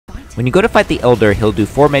When you go to fight the Elder, he'll do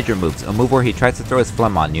 4 major moves. A move where he tries to throw his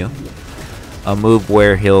phlegm on you. A move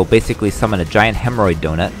where he'll basically summon a giant hemorrhoid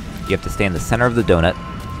donut. You have to stay in the center of the donut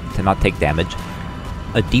to not take damage.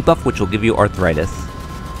 A debuff which will give you arthritis.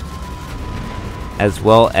 As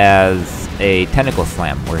well as a tentacle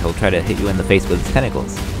slam, where he'll try to hit you in the face with his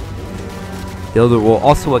tentacles. The Elder will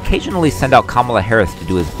also occasionally send out Kamala Harris to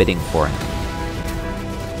do his bidding for him.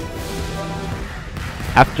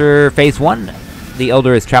 After Phase 1, the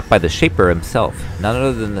Elder is trapped by the Shaper himself, none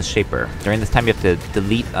other than the Shaper. During this time you have to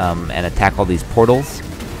delete and attack all these portals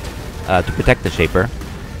to protect the Shaper.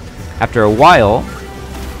 After a while,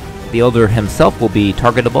 the Elder himself will be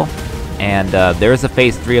targetable, and there is a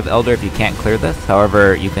Phase 3 of Elder if you can't clear this.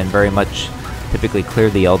 However, you can very much typically clear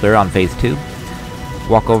the Elder on Phase 2.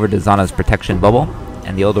 Walk over to Zana's protection bubble,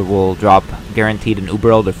 and the Elder will drop guaranteed an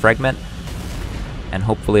Uber Elder fragment, and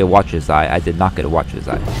hopefully a Watcher's Eye. I did not get a Watcher's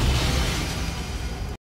Eye.